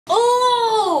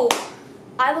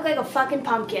I look like a fucking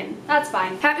pumpkin. That's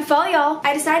fine. Happy fall, y'all.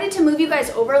 I decided to move you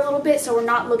guys over a little bit so we're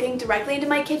not looking directly into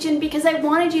my kitchen because I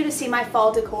wanted you to see my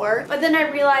fall decor, but then I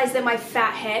realized that my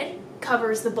fat head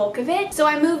covers the bulk of it. So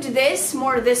I moved this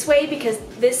more this way because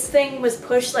this thing was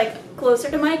pushed like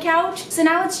closer to my couch. So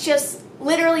now it's just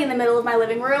literally in the middle of my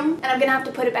living room, and I'm gonna have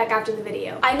to put it back after the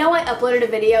video. I know I uploaded a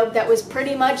video that was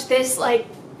pretty much this like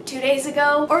 2 days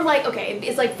ago, or like, okay,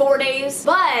 it's like 4 days,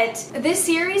 but this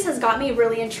series has got me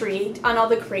really intrigued on all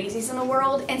the crazies in the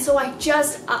world, and so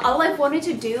all I've wanted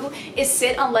to do is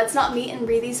sit on Let's Not Meet and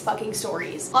read these fucking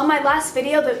stories. On my last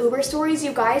video, the Uber stories,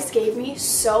 you guys gave me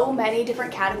so many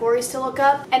different categories to look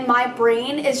up, and my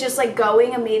brain is just like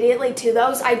going immediately to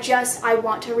those. I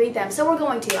want to read them, so we're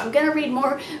going to. I'm gonna read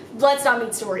more Let's Not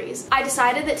Meet stories. I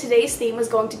decided that today's theme was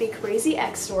going to be crazy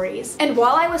ex stories, and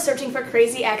while I was searching for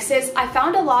crazy exes, I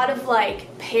found a lot of like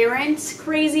parent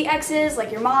crazy exes,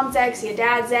 like your mom's ex, your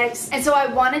dad's ex, and so I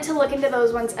wanted to look into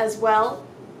those ones as well.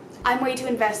 I'm way too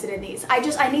invested in these.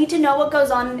 I need to know what goes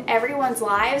on in everyone's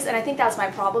lives, and I think that's my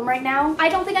problem right now. I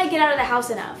don't think I get out of the house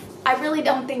enough. I really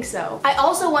don't think so. I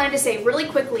also wanted to say really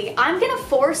quickly, I'm gonna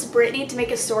force Brittany to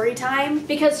make a story time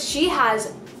because she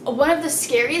has one of the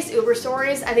scariest Uber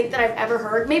stories I think that I've ever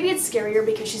heard. Maybe it's scarier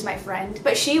because she's my friend,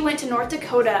 but she went to North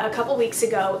Dakota a couple weeks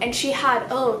ago and she had,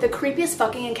 the creepiest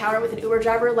fucking encounter with an Uber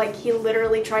driver. Like, he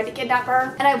literally tried to kidnap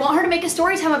her, and I want her to make a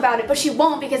story time about it, but she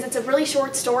won't because it's a really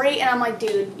short story, and I'm like,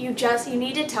 dude, you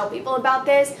need to tell people about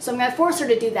this, so I'm gonna force her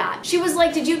to do that. She was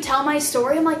like, did you tell my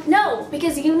story? I'm like, no,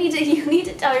 because you need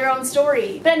to tell your own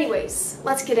story. But anyways,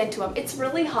 let's get into them. It's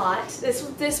really hot.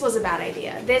 This was a bad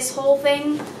idea. This whole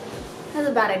thing, that's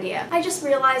a bad idea. I just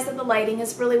realized that the lighting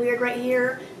is really weird right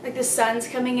here. Like the sun's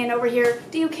coming in over here.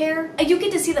 Do you care? You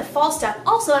get to see the fall stuff.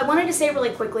 Also, I wanted to say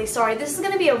really quickly, sorry, this is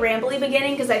gonna be a rambly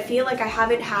beginning because I feel like I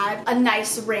haven't had a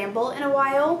nice ramble in a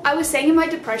while. I was saying in my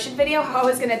depression video how I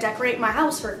was gonna decorate my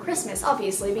house for Christmas,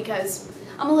 obviously, because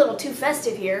I'm a little too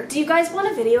festive here. Do you guys want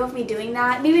a video of me doing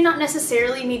that? Maybe not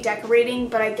necessarily me decorating,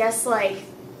 but I guess like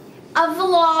a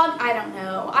vlog. I don't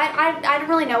know. I don't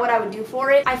really know what I would do for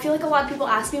it. I feel like a lot of people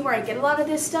ask me where I get a lot of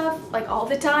this stuff, like all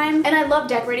the time, and I love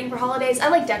decorating for holidays. I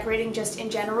like decorating just in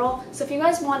general, so if you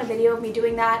guys want a video of me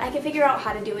doing that, I can figure out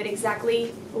how to do it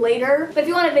exactly later. But if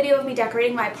you want a video of me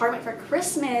decorating my apartment for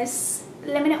Christmas,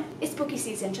 let me know. It's spooky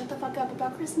season. Shut the fuck up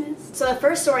about Christmas. So the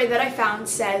first story that I found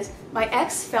says, my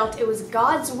ex felt it was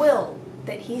God's will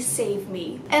that he save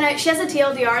me. And she has a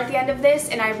TLDR at the end of this,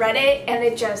 and I read it, and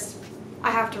it just, I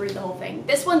have to read the whole thing.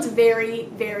 This one's very,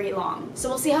 very long, so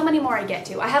we'll see how many more I get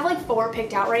to. I have like 4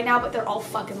 picked out right now, but they're all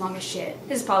fucking long as shit.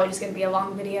 This is probably just gonna be a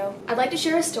long video. I'd like to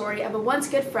share a story of a once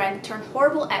good friend turned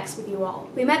horrible ex with you all.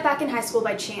 We met back in high school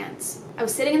by chance. I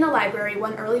was sitting in the library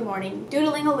one early morning,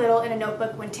 doodling a little in a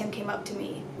notebook when Tim came up to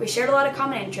me. We shared a lot of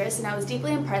common interests, and I was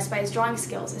deeply impressed by his drawing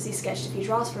skills as he sketched a few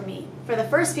draws for me. For the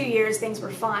first few years, things were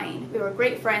fine. We were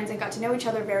great friends and got to know each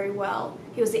other very well.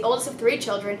 He was the oldest of 3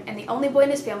 children and the only boy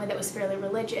in his family that was fairly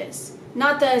religious.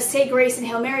 Not the say grace and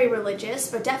Hail Mary religious,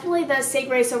 but definitely the say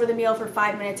grace over the meal for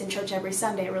 5 minutes in church every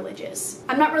Sunday religious.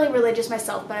 I'm not really religious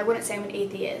myself, but I wouldn't say I'm an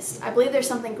atheist. I believe there's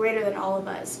something greater than all of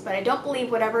us, but I don't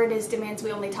believe whatever it is demands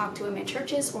we only talk to him in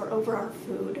churches or over our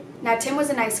food. Now, Tim was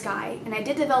a nice guy, and I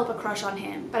did develop a crush on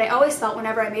him, but I always thought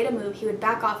whenever I made a move, he would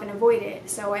back off and avoid it,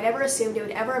 so I never assumed it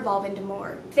would ever evolve into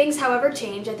more. Things, however,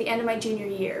 changed at the end of my junior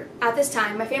year. At this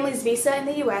time, my family's visa in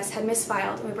the US had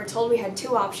misfiled, and we were told we had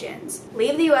 2 options: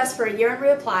 leave the US for a year and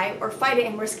reapply, or fight it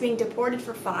and risk being deported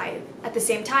for 5. At the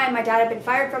same time, my dad had been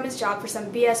fired from his job for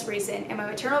some BS reason, and my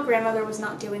maternal grandmother was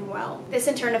not doing well. This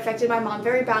in turn affected my mom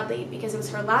very badly because it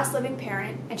was her last living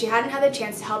parent, and she hadn't had the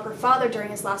chance to help her father during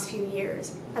his last few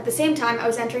years. At the same time, I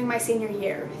was entering my senior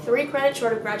year, 3 credits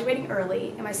short of graduating early,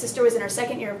 and my sister was in her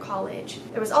 2nd year of college.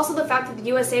 There was also the fact that the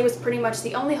USA was pretty much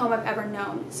the only home I've ever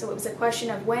known, so it was a question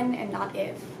of when and not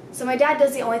if. So my dad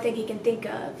does the only thing he can think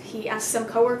of. He asked some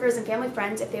coworkers and family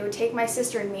friends if they would take my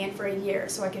sister and me in for a year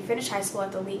so I could finish high school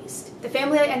at the least. The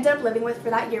family I ended up living with for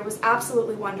that year was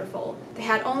absolutely wonderful. They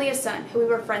had only a son who we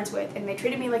were friends with, and they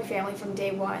treated me like family from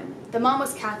day one. The mom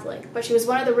was Catholic, but she was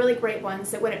one of the really great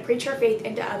ones that wouldn't preach her faith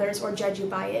into others or judge you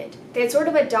by it. They had sort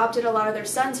of adopted a lot of their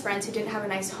son's friends who didn't have a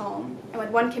nice home, and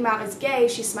when one came out as gay,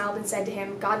 she smiled and said to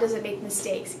him, "God doesn't make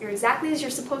mistakes. You're exactly as you're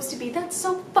supposed to be." That's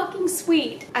so fucking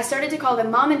sweet. I started to call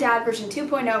them mom and Dad version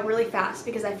 2.0 really fast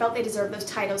because I felt they deserved those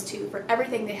titles too for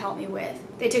everything they helped me with.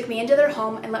 They took me into their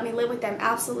home and let me live with them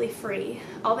absolutely free.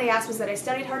 All they asked was that I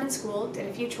studied hard in school, did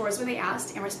a few chores when they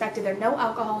asked, and respected their no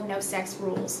alcohol, no sex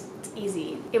rules. It's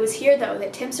easy. It was here though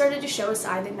that Tim started to show a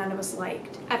side that none of us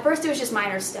liked. At first it was just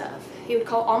minor stuff. He would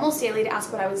call almost daily to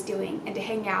ask what I was doing and to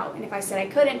hang out, and if I said I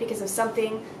couldn't because of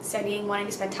something, studying, wanting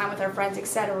to spend time with our friends,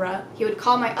 etc., he would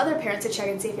call my other parents to check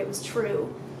and see if it was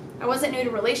true. I wasn't new to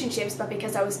relationships, but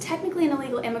because I was technically an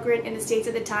illegal immigrant in the States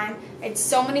at the time, I had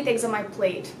so many things on my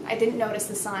plate, I didn't notice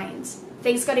the signs.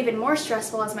 Things got even more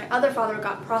stressful as my other father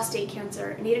got prostate cancer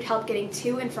and needed help getting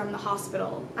to and from the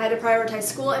hospital. I had to prioritize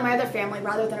school and my other family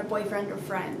rather than a boyfriend or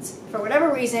friends. For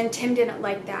whatever reason, Tim didn't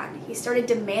like that. He started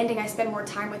demanding I spend more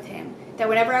time with him, that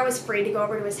whenever I was free to go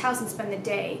over to his house and spend the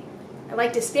day. I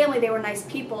liked his family, they were nice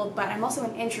people, but I'm also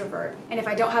an introvert, and if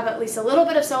I don't have at least a little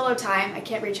bit of solo time, I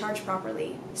can't recharge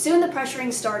properly. Soon the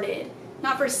pressuring started,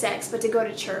 not for sex, but to go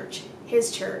to church, his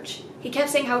church. He kept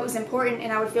saying how it was important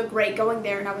and I would feel great going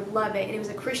there and I would love it, and it was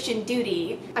a Christian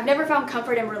duty. I've never found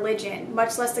comfort in religion,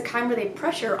 much less the kind where they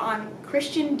pressure on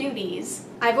Christian duties.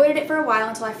 I avoided it for a while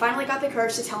until I finally got the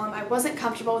courage to tell him I wasn't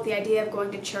comfortable with the idea of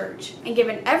going to church. And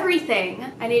given everything,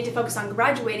 I needed to focus on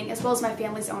graduating as well as my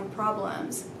family's own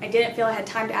problems. I didn't feel I had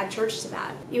time to add church to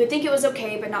that. You would think it was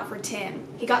okay, but not for Tim.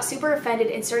 He got super offended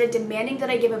and started demanding that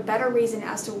I give a better reason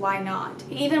as to why not.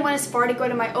 He even went as far to go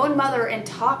to my own mother and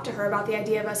talk to her about the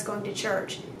idea of us going to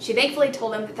church. She thankfully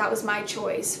told him that that was my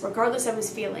choice, regardless of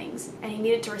his feelings, and he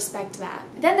needed to respect that.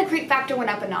 Then the creep factor went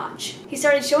up a notch. He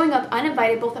started showing up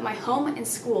uninvited both at my home and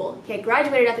school. He had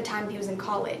graduated at the time he was in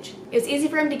college. It was easy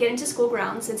for him to get into school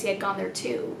grounds since he had gone there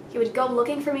too. He would go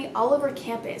looking for me all over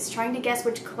campus, trying to guess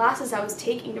which classes I was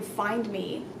taking to find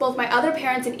me. Both my other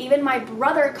parents and even my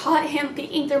brother caught him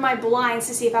peeking through my blinds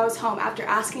to see if I was home after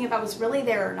asking if I was really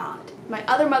there or not. My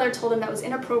other mother told him that was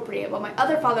inappropriate, while my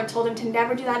other father told him to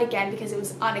never do that again because it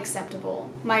was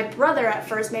unacceptable. My brother at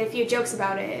first made a few jokes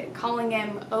about it, calling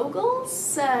him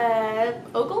ogles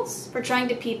for trying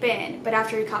to peep in, but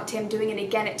after he caught Tim doing it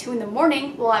again at 2 in the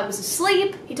morning while I was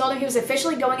asleep, he told him he was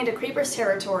officially going into creeper's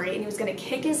territory and he was gonna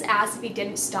kick his ass if he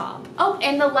didn't stop. Oh,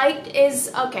 and the light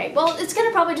is, okay, well, it's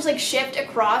gonna probably just like shift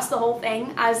across the whole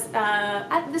thing as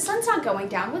the sun's not going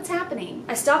down. What's happening?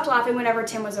 I stopped laughing whenever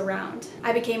Tim was around.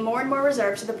 I became more and more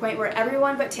reserved to the point where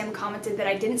everyone but Tim commented that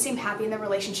I didn't seem happy in the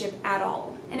relationship at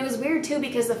all. And it was weird too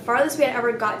because the farthest we had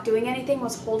ever got doing anything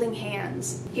was holding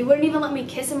hands. He wouldn't even let me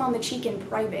kiss him on the cheek in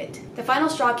private. The final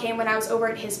straw came when I was over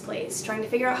at his place, trying to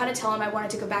figure out how to tell him I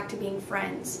wanted to go back to being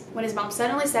friends, when his mom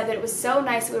suddenly said that it was so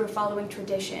nice that we were following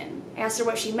tradition. I asked her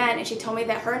what she meant and she told me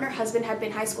that her and her husband had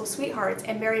been high school sweethearts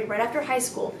and married right after high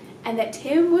school, and that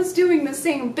Tim was doing the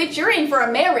same. Bitch, you're in for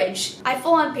a marriage! I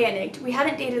full-on panicked. We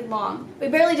hadn't dated long. We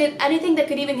barely did anything that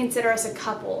could even consider us a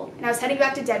couple, and I was heading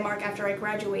back to Denmark after I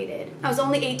graduated. I was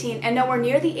only 18 and nowhere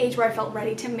near the age where I felt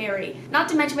ready to marry, not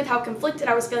to mention with how conflicted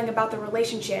I was feeling about the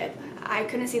relationship. I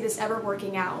couldn't see this ever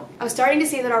working out. I was starting to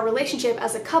see that our relationship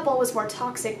as a couple was more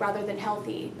toxic rather than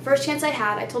healthy. The first chance I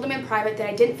had, I told him in private that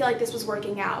I didn't feel like this was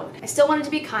working out. I still wanted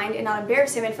to be kind and not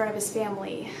embarrass him in front of his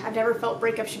family. I've never felt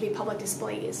breakups should be public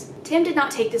displays. Tim did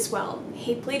not take this well.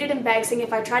 He pleaded and begged, saying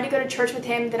if I tried to go to church with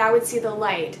him, then I would see the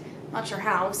light. Not sure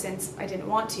how, since I didn't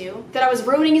want to. That I was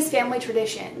ruining his family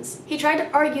traditions. He tried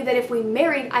to argue that if we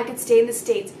married, I could stay in the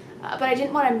States. But I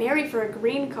didn't want to marry for a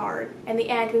green card. In the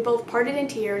end, we both parted in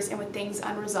tears and with things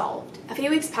unresolved. A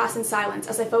few weeks passed in silence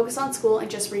as I focused on school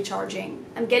and just recharging.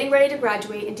 I'm getting ready to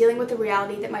graduate and dealing with the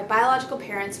reality that my biological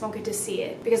parents won't get to see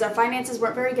it because our finances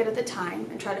weren't very good at the time,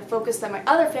 and try to focus that my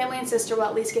other family and sister will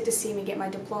at least get to see me get my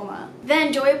diploma.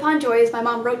 Then, joy upon joy, as my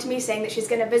mom wrote to me saying that she's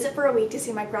going to visit for a week to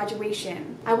see my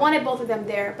graduation. I wanted both of them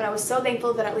there, but I was so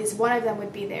thankful that at least one of them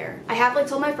would be there. I happily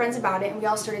told my friends about it and we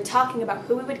all started talking about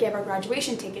who we would give our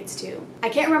graduation tickets to. I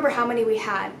can't remember how many we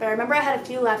had, but I remember I had a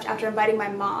few left after inviting my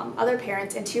mom, other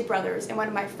parents, and 2 brothers, and one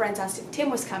of my friends asked if Tim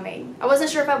was coming. I wasn't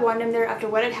sure if I wanted him there after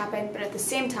what had happened, but at the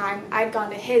same time, I'd gone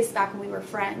to his back when we were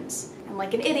friends. And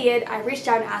like an idiot, I reached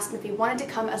out and asked him if he wanted to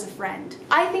come as a friend.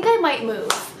 I think I might move.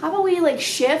 How about we like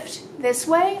shift this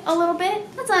way a little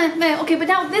bit? That's not, okay, but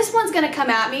now this one's gonna come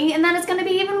at me and then it's gonna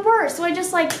be even worse. So I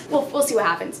just like, we'll see what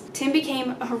happens. Tim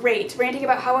became irate, ranting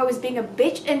about how I was being a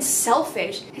bitch and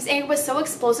selfish. His anger was so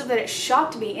explosive that it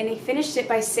shocked me, and he finished it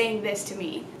by saying this to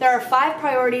me. There are 5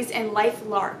 priorities in life,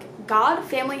 Lark. God,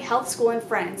 family, health, school, and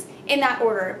friends. In that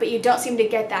order, but you don't seem to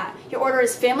get that. Your order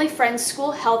is family, friends,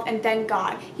 school, health, and then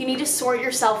God. You need to sort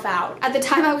yourself out. At the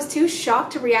time, I was too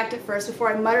shocked to react at first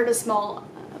before I muttered a small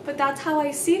but that's how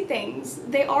I see things.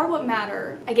 They are what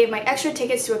matter. I gave my extra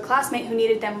tickets to a classmate who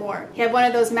needed them more. He had one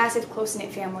of those massive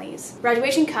close-knit families.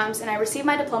 Graduation comes and I receive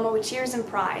my diploma with tears and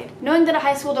pride. Knowing that a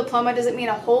high school diploma doesn't mean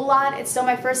a whole lot, it's still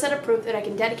my first set of proof that I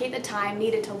can dedicate the time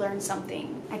needed to learn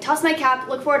something. I toss my cap,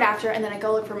 look for it after, and then I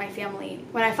go look for my family.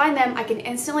 When I find them, I can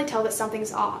instantly tell that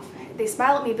something's off. They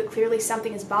smile at me, but clearly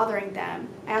something is bothering them.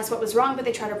 I ask what was wrong, but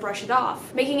they try to brush it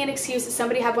off, making an excuse that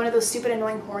somebody had one of those stupid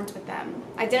annoying horns with them.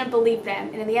 I didn't believe them,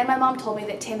 and in the end my mom told me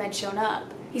that Tim had shown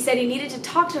up. He said he needed to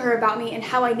talk to her about me and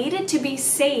how I needed to be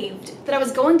saved, that I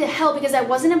was going to hell because I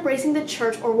wasn't embracing the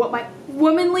church or what my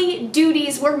womanly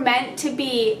duties were meant to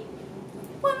be.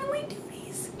 Womanly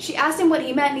duties. She asked him what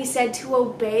he meant and he said to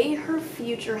obey her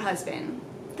future husband.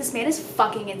 This man is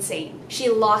fucking insane. She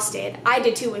lost it. I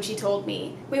did too when she told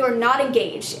me. We were not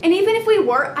engaged. And even if we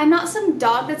were, I'm not some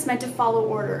dog that's meant to follow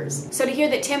orders. So to hear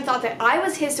that Tim thought that I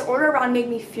was his to order around made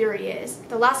me furious.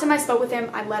 The last time I spoke with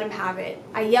him, I let him have it.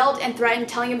 I yelled and threatened,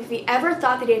 telling him if he ever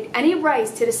thought that he had any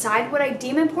rights to decide what I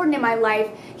deem important in my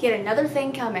life, he had another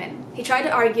thing coming. He tried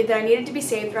to argue that I needed to be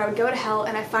saved or I would go to hell,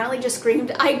 and I finally just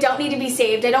screamed, I don't need to be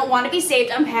saved. I don't want to be saved.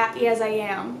 I'm happy as I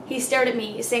am. He stared at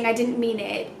me, saying I didn't mean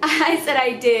it. I said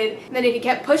I did. And that if he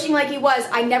kept pushing like he was,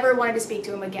 I never wanted to speak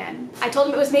to him again. I told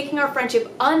him it was making our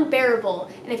friendship unbearable,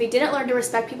 and if he didn't learn to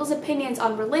respect people's opinions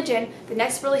on religion, the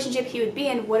next relationship he would be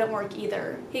in wouldn't work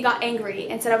either. He got angry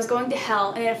and said I was going to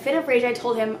hell, and in a fit of rage I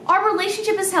told him, our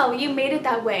relationship is hell, you made it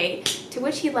that way, to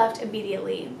which he left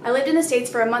immediately. I lived in the States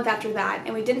for a month after that,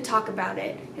 and we didn't talk about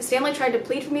it. His family tried to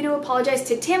plead for me to apologize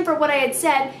to Tim for what I had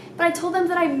said, but I told them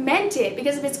that I meant it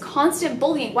because of his constant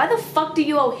bullying. Why the fuck do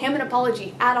you owe him an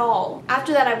apology at all?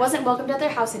 After that, I wasn't welcomed at their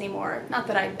house anymore. Not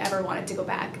that I ever wanted to go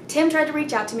back. Tim tried to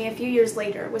reach out to me a few years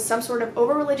later with some sort of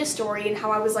over-religious story and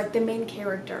how I was like the main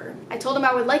character. I told him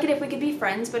I would like it if we could be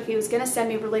friends, but if he was gonna send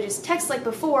me religious texts like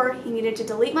before, he needed to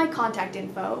delete my contact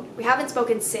info. We haven't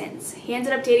spoken since. He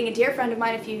ended up dating a dear friend of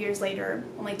mine a few years later,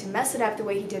 only to mess it up the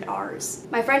way he did ours.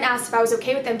 My friend asked if I was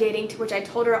okay with them dating, to which I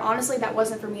told her honestly that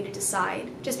wasn't for me to decide.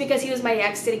 Just because he was my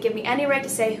ex didn't give me any right to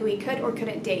say who he could or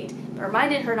couldn't date, but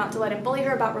reminded her not to let him bully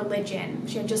her about religion.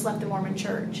 She had just left the Mormon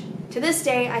church. To this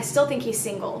day, I still think he's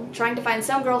single, trying to find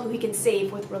some girl who he can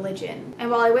save with religion.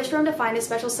 And while I wish for him to find a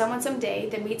special someone someday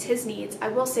that meets his needs, I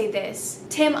will say this.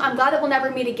 Tim, I'm glad that we'll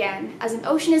never meet again, as an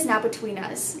ocean is now between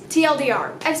us.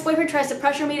 TLDR, ex-boyfriend tries to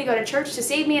pressure me to go to church to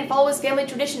save me and follow his family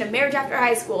tradition of marriage after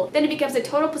high school. Then he becomes a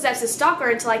total possessive stalker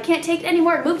until I can't take it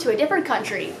anymore and move to a different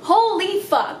country. Holy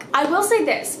fuck. I will say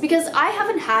this, because I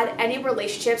haven't had any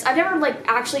relationships. I've never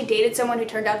actually dated someone who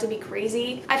turned out to be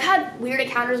crazy. I've had weird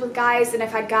encounters with guys, and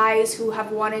I've had guys who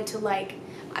have wanted to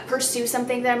pursue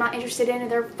something that I'm not interested in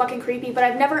and they're fucking creepy, but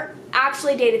I've never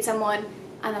actually dated someone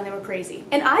and then they were crazy.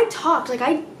 And I talked,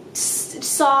 I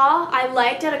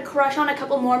liked, had a crush on a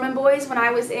couple Mormon boys when I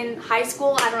was in high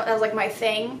school. I don't know, that was my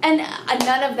thing. And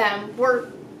none of them were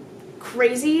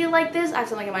crazy like this. I have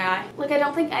something in my eye. I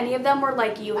don't think any of them were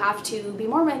you have to be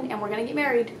Mormon and we're gonna get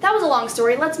married. That was a long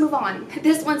story. Let's move on.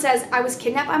 This one says, I was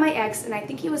kidnapped by my ex and I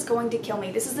think he was going to kill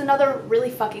me. This is another really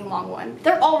fucking long one.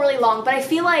 They're all really long, but I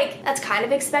feel like that's kind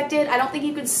of expected. I don't think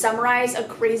you could summarize a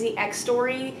crazy ex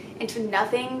story into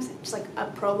nothing, just a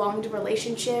prolonged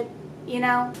relationship. You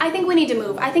know? I think we need to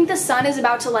move. I think the sun is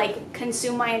about to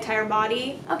consume my entire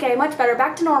body. Okay, much better,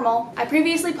 back to normal. I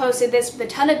previously posted this with a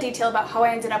ton of detail about how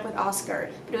I ended up with Oscar,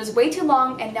 but it was way too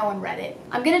long and no one read it.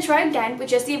 I'm gonna try again with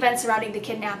just the events surrounding the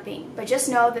kidnapping, but just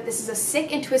know that this is a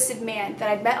sick and twisted man that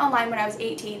I'd met online when I was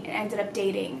 18 and ended up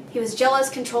dating. He was jealous,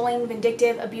 controlling,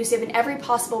 vindictive, abusive in every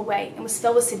possible way, and was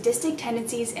filled with sadistic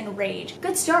tendencies and rage.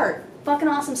 Good start. Fucking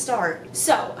awesome start.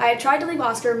 So, I had tried to leave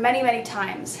Oscar many, many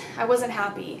times. I wasn't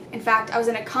happy. In fact, I was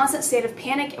in a constant state of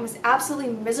panic and was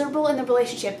absolutely miserable in the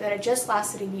relationship that had just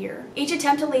lasted a year. Each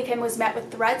attempt to leave him was met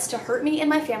with threats to hurt me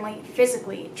and my family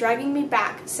physically, dragging me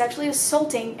back, sexually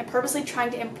assaulting, and purposely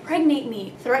trying to impregnate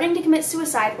me, threatening to commit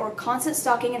suicide, or constant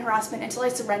stalking and harassment until I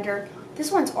surrender. This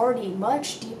one's already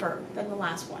much deeper than the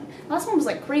last one. The last one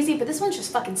was crazy, but this one's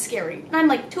just fucking scary.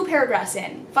 And I'm 2 paragraphs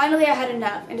in. Finally, I had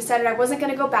enough and decided I wasn't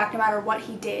gonna go back no matter what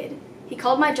he did. He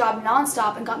called my job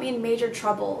nonstop and got me in major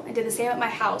trouble, and did the same at my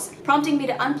house, prompting me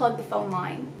to unplug the phone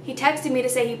line. He texted me to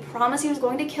say he promised he was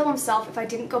going to kill himself if I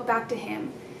didn't go back to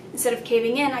him. Instead of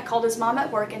caving in, I called his mom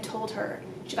at work and told her.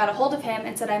 She got a hold of him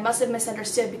and said I must have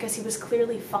misunderstood because he was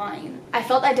clearly fine. I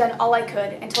felt I'd done all I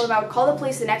could and told him I would call the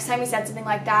police the next time he said something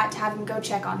like that to have him go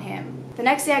check on him. The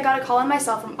next day I got a call on my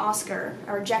cell from Oscar.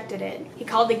 I rejected it. He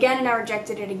called again and I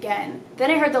rejected it again.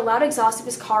 Then I heard the loud exhaust of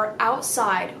his car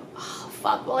outside. Oh,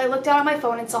 fuck, well I looked down at my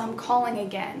phone and saw him calling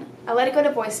again. I let it go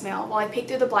to voicemail while I peeked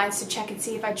through the blinds to check and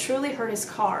see if I truly heard his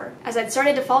car, as I'd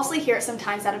started to falsely hear it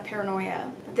sometimes out of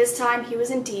paranoia. But this time, he was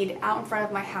indeed out in front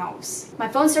of my house. My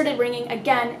phone started ringing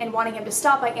again, and wanting him to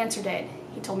stop, I answered it.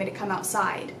 He told me to come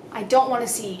outside. I don't want to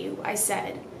see you, I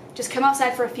said. Just come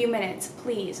outside for a few minutes,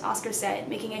 please, Oscar said,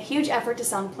 making a huge effort to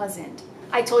sound pleasant.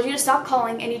 I told you to stop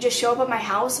calling and you just show up at my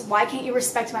house. Why can't you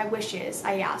respect my wishes?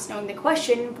 I asked, knowing the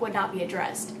question would not be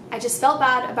addressed. I just felt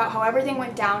bad about how everything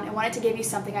went down and wanted to give you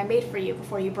something I made for you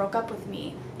before you broke up with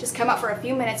me. Just come out for a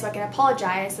few minutes so I can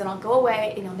apologize, then I'll go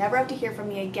away and you'll never have to hear from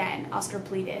me again, Oscar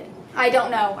pleaded. I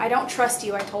don't know. I don't trust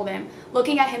you, I told him,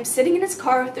 looking at him sitting in his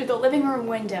car through the living room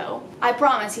window. I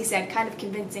promise, he said, kind of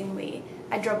convincingly.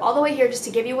 I drove all the way here just to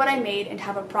give you what I made and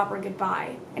have a proper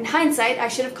goodbye. In hindsight, I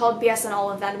should have called BS on all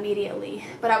of that immediately,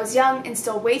 but I was young and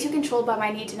still way too controlled by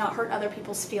my need to not hurt other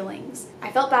people's feelings.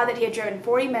 I felt bad that he had driven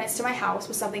 40 minutes to my house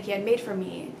with something he had made for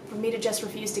me to just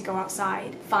refuse to go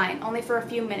outside. Fine, only for a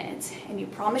few minutes, and you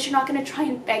promise you're not going to try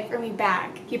and beg for me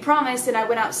back. He promised, and I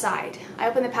went outside. I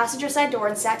opened the passenger side door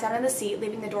and sat down in the seat,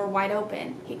 leaving the door wide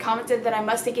open. He commented that I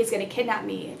must think he's going to kidnap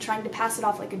me, trying to pass it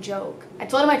off like a joke. I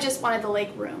told him I just wanted the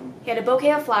lake room. He had a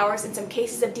bouquet of flowers and some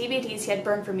cases of DVDs he had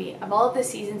burned for me of all of the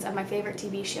seasons of my favorite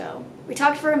TV show. We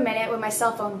talked for a minute when my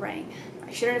cell phone rang.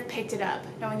 I shouldn't have picked it up,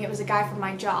 knowing it was a guy from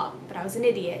my job, but I was an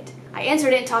idiot. I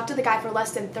answered it and talked to the guy for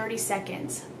less than 30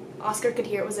 seconds. Oscar could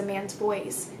hear it was a man's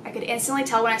voice. I could instantly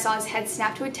tell when I saw his head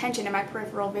snap to attention in my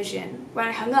peripheral vision. When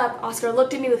I hung up, Oscar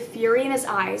looked at me with fury in his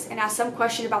eyes and asked some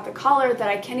question about the caller that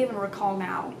I can't even recall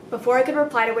now. Before I could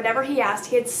reply to whatever he asked,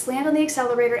 he had slammed on the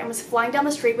accelerator and was flying down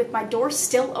the street with my door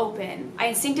still open. I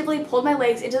instinctively pulled my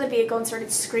legs into the vehicle and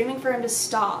started screaming for him to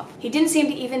stop. He didn't seem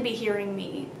to even be hearing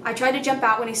me. I tried to jump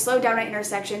out when he slowed down at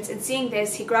intersections, and seeing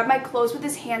this, he grabbed my clothes with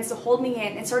his hands to hold me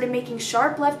in and started making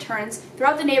sharp left turns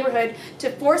throughout the neighborhood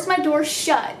to force my door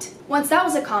shut. Once that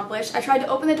was accomplished, I tried to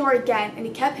open the door again, and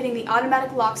he kept hitting the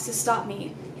automatic locks to stop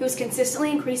me. He was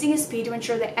consistently increasing his speed to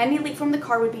ensure that any leap from the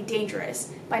car would be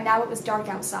dangerous. By now it was dark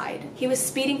outside. He was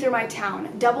speeding through my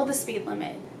town, double the speed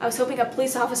limit. I was hoping a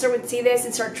police officer would see this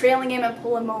and start trailing him and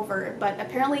pull him over, but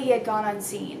apparently he had gone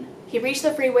unseen. He reached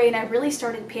the freeway and I really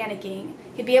started panicking.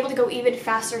 He'd be able to go even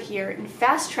faster here and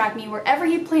fast-track me wherever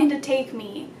he planned to take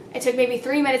me. It took maybe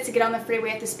 3 minutes to get on the freeway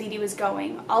at the speed he was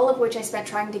going, all of which I spent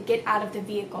trying to get out of the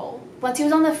vehicle. Once he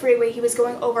was on the freeway, he was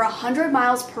going over 100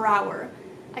 miles per hour.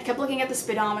 I kept looking at the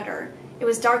speedometer. It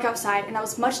was dark outside, and I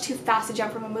was much too fast to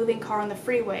jump from a moving car on the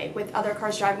freeway, with other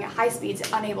cars driving at high speeds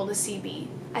unable to see me.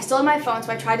 I still had my phone,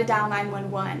 so I tried to dial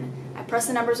 911. I pressed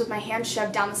the numbers with my hand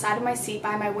shoved down the side of my seat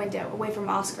by my window, away from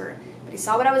Oscar. But he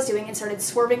saw what I was doing and started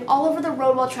swerving all over the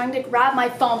road while trying to grab my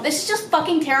phone. This is just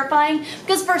fucking terrifying,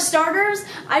 because for starters,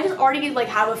 I just already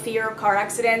have a fear of car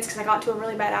accidents because I got into a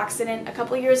really bad accident a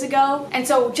couple years ago. And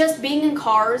so just being in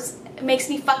cars makes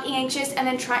me fucking anxious, and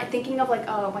then thinking of like,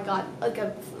 oh my god, like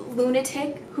a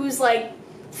lunatic who's like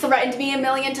threatened me a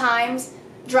million times,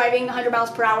 driving 100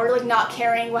 miles per hour, like not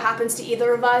caring what happens to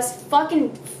either of us.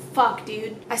 Fucking fuck,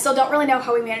 dude. I still don't really know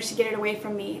how he managed to get it away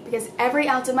from me, because every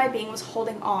ounce of my being was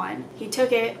holding on. He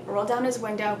took it, rolled down his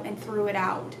window, and threw it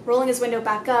out. Rolling his window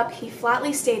back up, he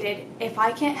flatly stated, "If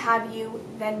I can't have you,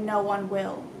 then no one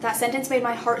will." That sentence made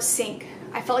my heart sink.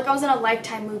 I felt like I was in a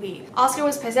Lifetime movie. Oscar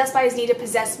was possessed by his need to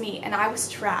possess me, and I was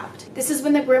trapped. This is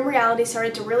when the grim reality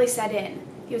started to really set in.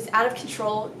 He was out of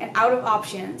control and out of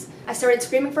options. I started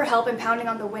screaming for help and pounding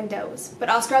on the windows, but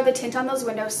Oscar had the tint on those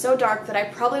windows so dark that I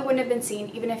probably wouldn't have been seen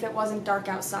even if it wasn't dark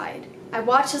outside. I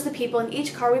watched as the people in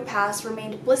each car we passed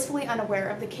remained blissfully unaware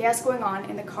of the chaos going on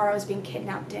in the car I was being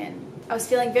kidnapped in. I was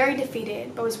feeling very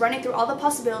defeated, but was running through all the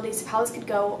possibilities of how this could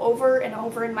go over and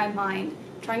over in my mind,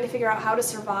 trying to figure out how to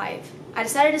survive. I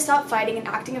decided to stop fighting and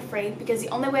acting afraid, because the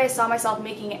only way I saw myself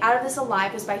making it out of this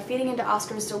alive was by feeding into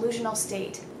Oscar's delusional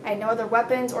state. I had no other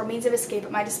weapons or means of escape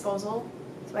at my disposal,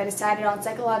 so I decided on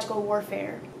psychological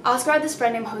warfare. Oscar had this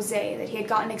friend named Jose that he had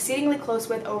gotten exceedingly close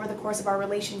with over the course of our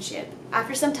relationship.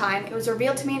 After some time, it was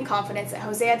revealed to me in confidence that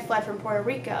Jose had fled from Puerto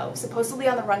Rico, supposedly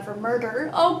on the run for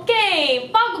murder.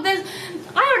 Okay, fuck this.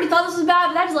 I already thought this was bad,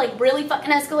 but that just like really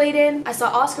fucking escalated. I saw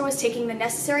Oscar was taking the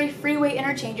necessary freeway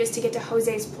interchanges to get to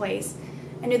Jose's place.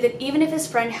 I knew that even if his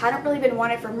friend hadn't really been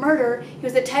wanted for murder, he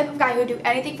was the type of guy who would do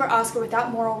anything for Oscar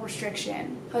without moral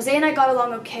restriction. Jose and I got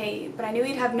along okay, but I knew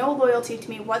he'd have no loyalty to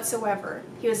me whatsoever.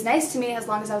 He was nice to me as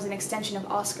long as I was an extension of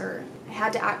Oscar. I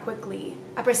had to act quickly.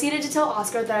 I proceeded to tell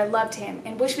Oscar that I loved him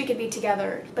and wished we could be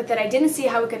together, but that I didn't see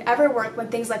how it could ever work when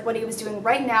things like what he was doing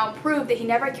right now proved that he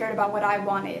never cared about what I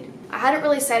wanted. I hadn't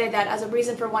really cited that as a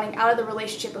reason for wanting out of the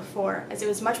relationship before, as it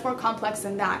was much more complex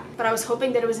than that, but I was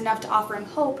hoping that it was enough to offer him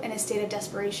hope in a state of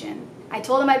desperation. I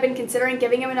told him I'd been considering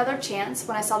giving him another chance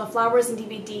when I saw the flowers and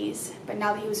DVDs, but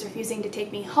now that he was refusing to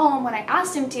take me home when I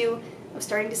asked him to, I was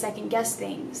starting to second guess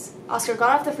things. Oscar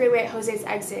got off the freeway at Jose's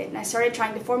exit, and I started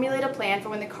trying to formulate a plan for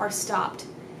when the car stopped.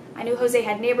 I knew Jose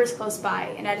had neighbors close by,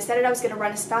 and I decided I was going to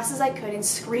run as fast as I could and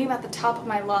scream at the top of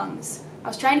my lungs. I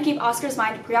was trying to keep Oscar's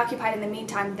mind preoccupied in the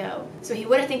meantime though, so he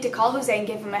wouldn't think to call Jose and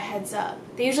give him a heads up.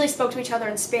 They usually spoke to each other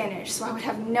in Spanish, so I would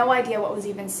have no idea what was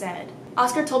even said.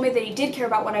 Oscar told me that he did care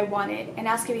about what I wanted, and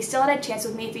asked if he still had a chance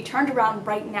with me if he turned around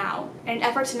right now. In an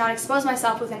effort to not expose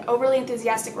myself with an overly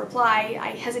enthusiastic reply,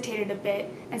 I hesitated a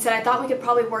bit, and said I thought we could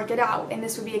probably work it out, and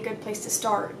this would be a good place to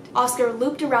start. Oscar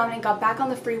looped around and got back on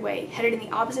the freeway, headed in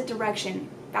the opposite direction,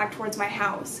 back towards my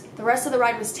house. The rest of the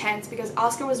ride was tense because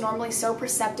Oscar was normally so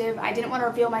perceptive I didn't want to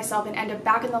reveal myself and end up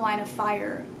back in the line of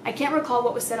fire. I can't recall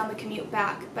what was said on the commute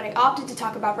back, but I opted to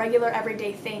talk about regular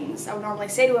everyday things I would normally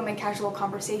say to him in casual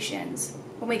conversations.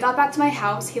 When we got back to my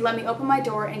house, he let me open my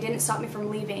door and didn't stop me from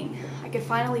leaving. I could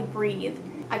finally breathe.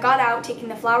 I got out, taking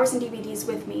the flowers and DVDs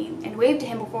with me, and waved to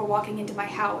him before walking into my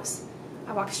house.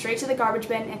 I walked straight to the garbage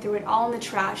bin and threw it all in the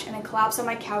trash and then collapsed on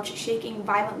my couch shaking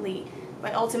violently,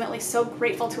 but ultimately so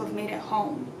grateful to have made it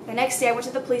home. The next day I went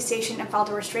to the police station and filed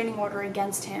a restraining order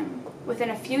against him. Within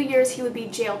a few years he would be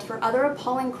jailed for other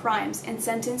appalling crimes and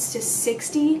sentenced to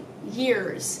 60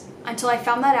 years. Until I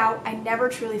found that out, I never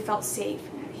truly felt safe.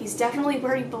 He's definitely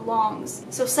where he belongs.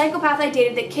 So psychopath I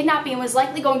dated that kidnapped me and was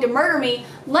likely going to murder me,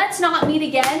 let's not meet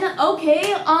again.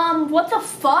 Okay, what the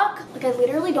fuck? Like, I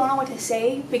literally don't know what to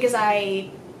say because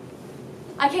I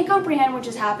can't comprehend what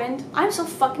just happened. I'm so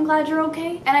fucking glad you're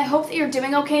okay. And I hope that you're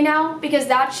doing okay now because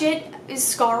that shit is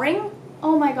scarring.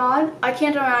 Oh my god. I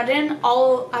can't imagine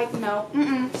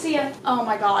no. See ya. Oh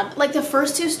my god. Like, the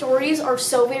first two stories are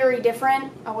so very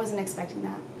different. I wasn't expecting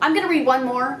that. I'm gonna read one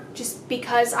more just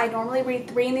because I normally read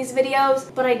 3 in these videos,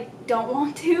 but I don't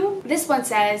want to. This one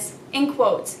says, in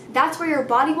quotes, "That's where your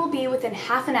body will be within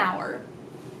half an hour."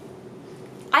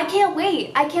 I can't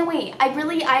wait. I can't wait.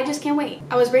 I just can't wait.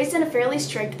 I was raised in a fairly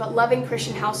strict but loving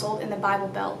Christian household in the Bible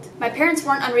Belt. My parents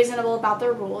weren't unreasonable about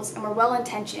their rules and were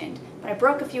well-intentioned, but I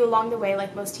broke a few along the way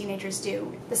like most teenagers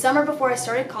do. The summer before I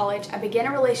started college, I began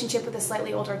a relationship with a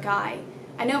slightly older guy.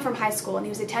 I knew him from high school and he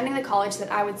was attending the college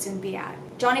that I would soon be at.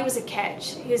 Johnny was a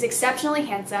catch. He was exceptionally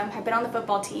handsome, had been on the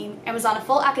football team, and was on a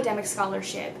full academic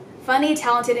scholarship. Funny,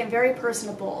 talented, and very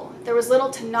personable. There was little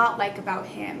to not like about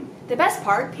him. The best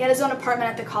part, he had his own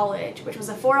apartment at the college, which was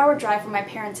a 4-hour drive from my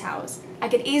parents' house. I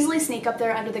could easily sneak up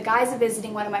there under the guise of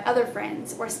visiting one of my other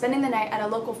friends, or spending the night at a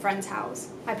local friend's house.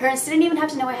 My parents didn't even have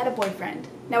to know I had a boyfriend.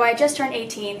 Now, I had just turned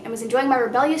 18 and was enjoying my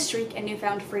rebellious streak and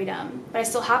newfound freedom, but I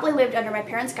still happily lived under my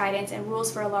parents' guidance and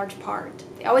rules for a large part.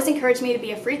 They always encouraged me to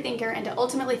be a free thinker and to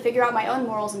ultimately figure out my own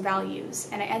morals and values,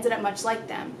 and I ended up much like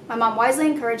them. My mom wisely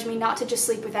encouraged me not to just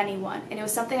sleep with anyone, and it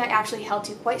was something I actually held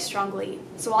to quite strongly.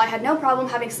 So while I had no problem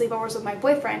having sleepovers with my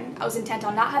boyfriend, I was intent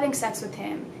on not having sex with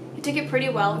him. He took it pretty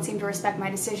well and seemed to respect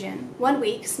my decision. One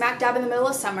week, smack dab in the middle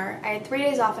of summer, I had 3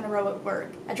 days off in a row at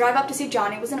work. A drive up to see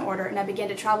Johnny was in order, and I began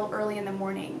to travel early in the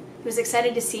morning. He was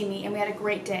excited to see me, and we had a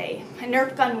great day.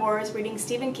 Nerf gun wars, reading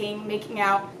Stephen King, making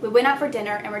out. We went out for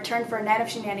dinner and returned for a night of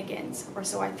shenanigans, or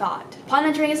so I thought. Upon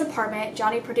entering his apartment,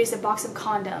 Johnny produced a box of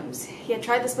condoms. He had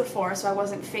tried this before, so I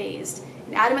wasn't fazed,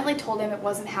 and adamantly told him it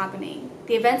wasn't happening.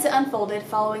 The events that unfolded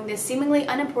following this seemingly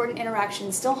unimportant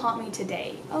interaction still haunt me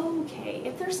today. Okay,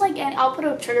 if there's I'll put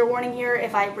a trigger warning here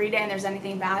if I read it and there's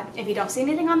anything bad. If you don't see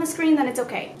anything on the screen, then it's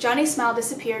okay. Johnny's smile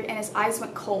disappeared and his eyes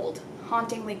went cold.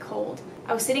 Hauntingly cold.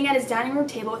 I was sitting at his dining room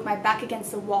table with my back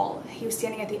against the wall. He was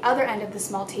standing at the other end of the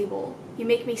small table. "You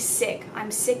make me sick.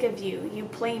 I'm sick of you. You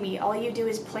play me. All you do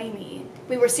is play me."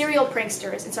 We were serial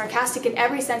pranksters and sarcastic in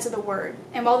every sense of the word.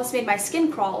 And while this made my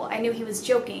skin crawl, I knew he was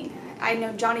joking. I'd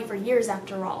known Johnny for years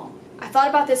after all. I thought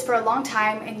about this for a long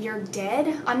time, and you're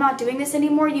dead? I'm not doing this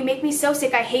anymore. You make me so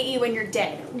sick. I hate you when you're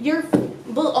dead.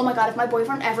 Oh my god, if my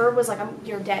boyfriend ever was like,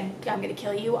 you're dead, I'm gonna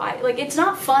kill you. It's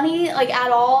not funny, at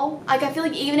all. I feel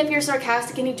like even if you're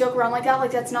sarcastic and you joke around like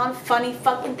that, that's not a funny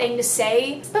fucking thing to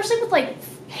say. Especially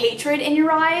with, hatred in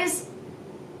your eyes.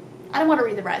 I don't want to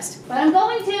read the rest, but I'm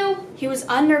going to. He was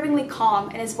unnervingly calm,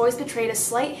 and his voice betrayed a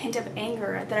slight hint of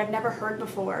anger that I've never heard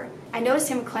before. I noticed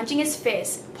him clenching his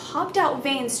fists, popped out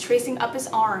veins tracing up his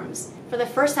arms. For the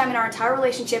first time in our entire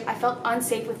relationship, I felt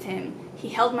unsafe with him. He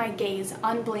held my gaze,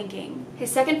 unblinking. His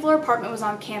second-floor apartment was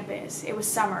on campus. It was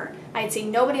summer. I had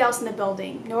seen nobody else in the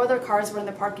building. No other cars were in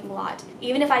the parking lot.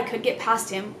 Even if I could get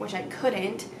past him, which I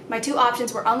couldn't, my two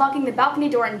options were unlocking the balcony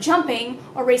door and jumping,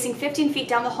 or racing 15 feet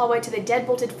down the hallway to the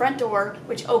dead-bolted front door,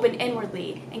 which opened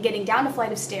inwardly, and getting down a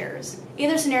flight of stairs.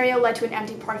 Either scenario led to an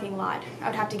empty parking lot. I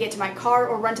would have to get to my car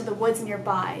or run to the woods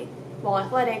nearby. While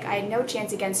athletic, I had no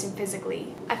chance against him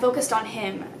physically. I focused on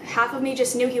him. Half of me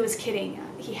just knew he was kidding.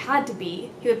 He had to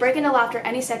be. He would break into laughter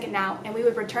any second now, and we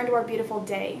would return to our beautiful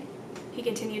day. He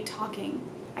continued talking.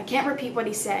 I can't repeat what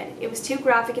he said. It was too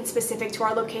graphic and specific to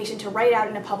our location to write out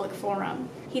in a public forum.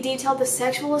 He detailed the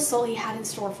sexual assault he had in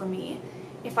store for me.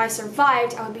 If I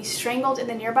survived, I would be strangled in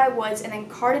the nearby woods and then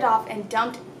carted off and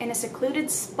dumped in a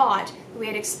secluded spot that we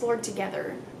had explored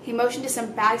together. He motioned to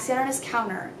some bags set on his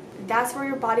counter. That's where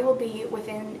your body will be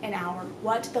within an hour.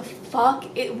 What the fuck?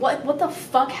 What the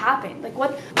fuck happened? Like,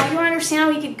 what? I don't understand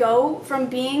how he could go from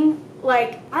being,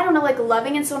 like, I don't know, like,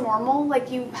 loving and so normal, like,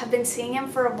 you have been seeing him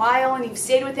for a while and you've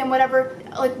stayed with him, whatever.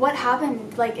 Like, what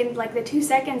happened, like, in, like, the 2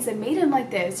 seconds that made him like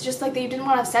this? Just, like, that you didn't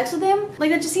want to have sex with him? Like,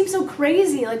 that just seems so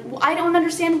crazy. Like, I don't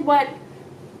understand what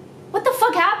the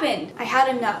fuck happened? I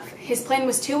had enough. His plan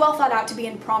was too well thought out to be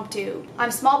impromptu.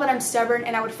 I'm small, but I'm stubborn,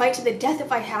 and I would fight to the death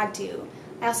if I had to.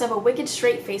 I also have a wicked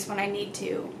straight face when I need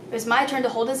to. It was my turn to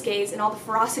hold his gaze and all the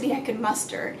ferocity I could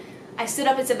muster. I stood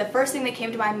up and said the first thing that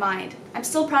came to my mind. I'm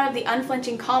still proud of the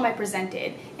unflinching calm I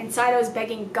presented. Inside I was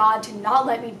begging God to not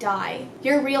let me die.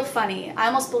 You're real funny. I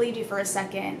almost believed you for a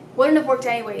second. Wouldn't have worked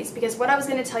anyways, because what I was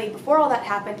going to tell you before all that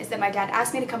happened is that my dad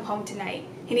asked me to come home tonight.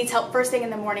 He needs help first thing in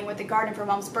the morning with the garden for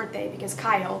Mom's birthday because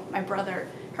Kyle, my brother,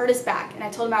 hurt his back, and I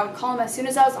told him I would call him as soon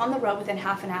as I was on the road within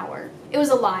half an hour. It was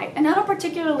a lie, and not a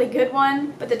particularly good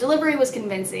one, but the delivery was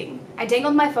convincing. I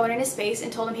dangled my phone in his face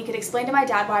and told him he could explain to my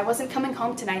dad why I wasn't coming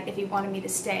home tonight if he wanted me to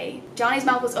stay. Johnny's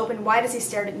mouth was open wide as he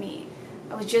stared at me.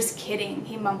 I was just kidding,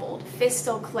 he mumbled, fist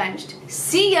still clenched.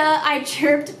 See ya, I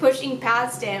chirped, pushing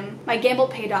past him. My gamble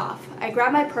paid off. I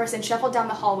grabbed my purse and shuffled down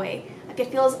the hallway. I could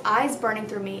feel his eyes burning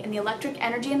through me and the electric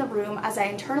energy in the room as I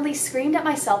internally screamed at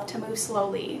myself to move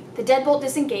slowly. The deadbolt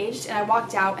disengaged and I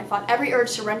walked out and fought every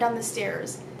urge to run down the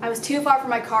stairs. I was too far from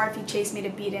my car if he chased me to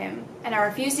beat him, and I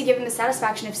refused to give him the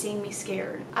satisfaction of seeing me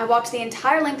scared. I walked the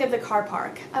entire length of the car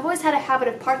park. I've always had a habit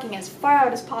of parking as far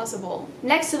out as possible,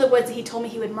 next to the woods that he told me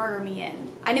he would murder me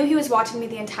in. I knew he was watching me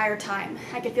the entire time.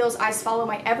 I could feel his eyes follow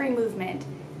my every movement.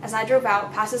 As I drove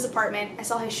out past his apartment, I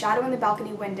saw his shadow in the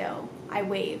balcony window. I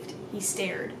waved. He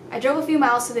stared. I drove a few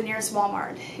miles to the nearest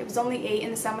Walmart. It was only 8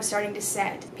 and the sun was starting to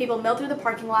set. People milled through the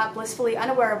parking lot, blissfully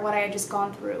unaware of what I had just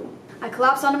gone through. I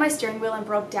collapsed onto my steering wheel and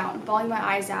broke down, bawling my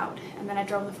eyes out, and then I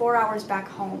drove the 4 hours back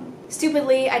home.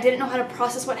 Stupidly, I didn't know how to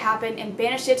process what happened and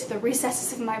banished it to the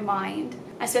recesses of my mind.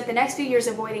 I spent the next few years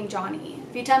avoiding Johnny.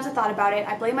 A few times I thought about it,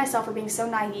 I blamed myself for being so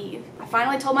naive. I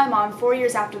finally told my mom 4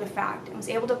 years after the fact and was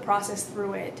able to process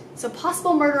through it. So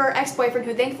possible murderer ex-boyfriend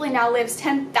who thankfully now lives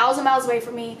 10,000 miles away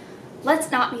from me,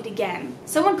 let's not meet again.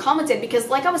 Someone commented, because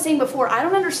like I was saying before, I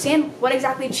don't understand what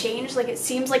exactly changed. Like, it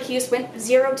seems like he just went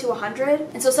 0 to 100.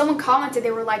 And so someone commented,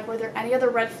 they were like, were there any other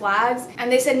red flags?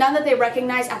 And they said none that they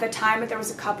recognized at the time, but there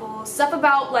was a couple. Stuff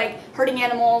about like hurting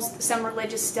animals, some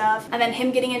religious stuff, and then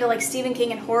him getting into like Stephen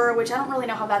King and horror, which I don't really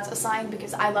know how that's a sign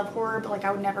because I love horror, but like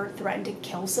I would never threaten to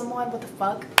kill someone. What the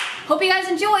fuck? Hope you guys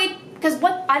enjoyed. Because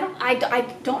what, I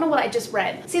don't know what I just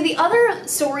read. See, the other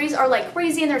stories are like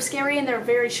crazy and they're scary and they're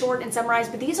very short and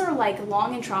summarized, but these are like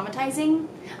long and traumatizing.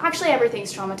 Actually,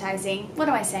 everything's traumatizing. What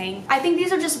am I saying? I think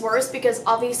these are just worse because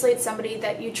obviously it's somebody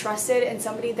that you trusted and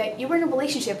somebody that you were in a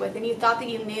relationship with and you thought that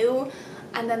you knew,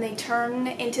 and then they turn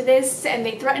into this and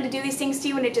they threaten to do these things to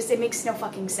you, and it makes no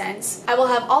fucking sense. I will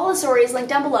have all the stories linked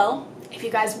down below. If you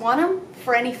guys want them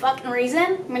for any fucking reason,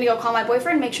 I'm gonna go call my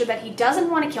boyfriend, make sure that he doesn't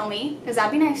want to kill me, because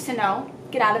that'd be nice to know.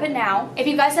 Get out of it now. If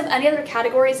you guys have any other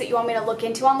categories that you want me to look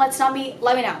into on Let's Not Meet,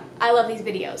 let me know. I love these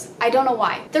videos. I don't know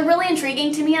why. They're really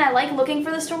intriguing to me and I like looking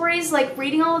for the stories, like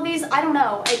reading all of these. I don't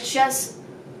know.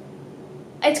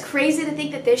 It's crazy to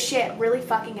think that this shit really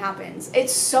fucking happens.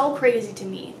 It's so crazy to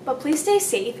me. But please stay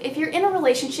safe. If you're in a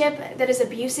relationship that is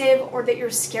abusive or that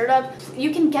you're scared of, you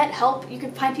can get help. You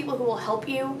can find people who will help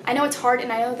you. I know it's hard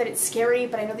and I know that it's scary,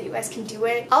 but I know that you guys can do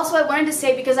it. Also, I wanted to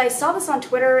say, because I saw this on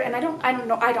Twitter, and I don't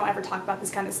ever talk about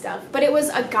this kind of stuff, but it was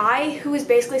a guy who was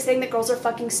basically saying that girls are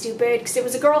fucking stupid, because it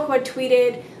was a girl who had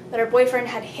tweeted that her boyfriend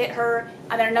had hit her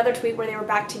and then another tweet where they were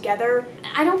back together.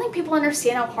 I don't think people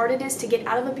understand how hard it is to get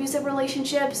out of abusive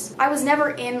relationships. I was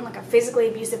never in like a physically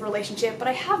abusive relationship, but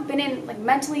I have been in like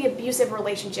mentally abusive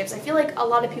relationships. I feel like a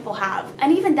lot of people have.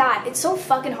 And even that, it's so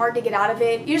fucking hard to get out of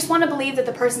it. You just want to believe that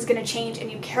the person's gonna change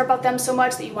and you care about them so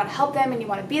much that you want to help them and you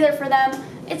want to be there for them.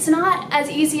 It's not as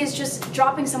easy as just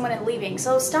dropping someone and leaving.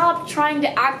 So stop trying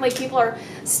to act like people are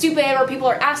stupid or people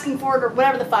are asking for it or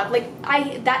whatever the fuck. Like,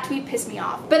 that tweet pissed me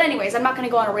off. But anyways, I'm not gonna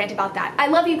go on a rant about that. I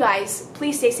love you guys.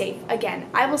 Please stay safe. Again,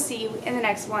 I will see you in the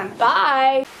next one.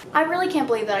 Bye! I really can't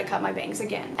believe that I cut my bangs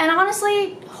again. And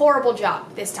honestly, horrible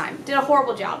job this time. Did a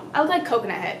horrible job. I look like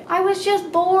Coconut Head. I was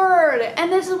just bored.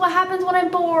 And this is what happens when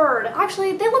I'm bored.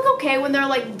 Actually, they look okay when they're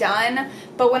like done.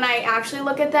 But when I actually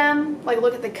look at them, like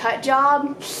look at the cut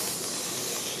job,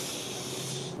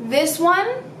 this one,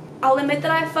 I'll admit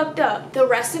that I fucked up. The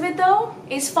rest of it though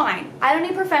is fine. I don't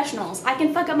need professionals. I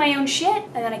can fuck up my own shit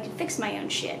and then I can fix my own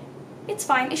shit. It's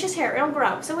fine. It's just hair. It'll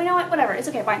grow. So you know what? Whatever. It's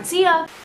okay. Fine. See ya.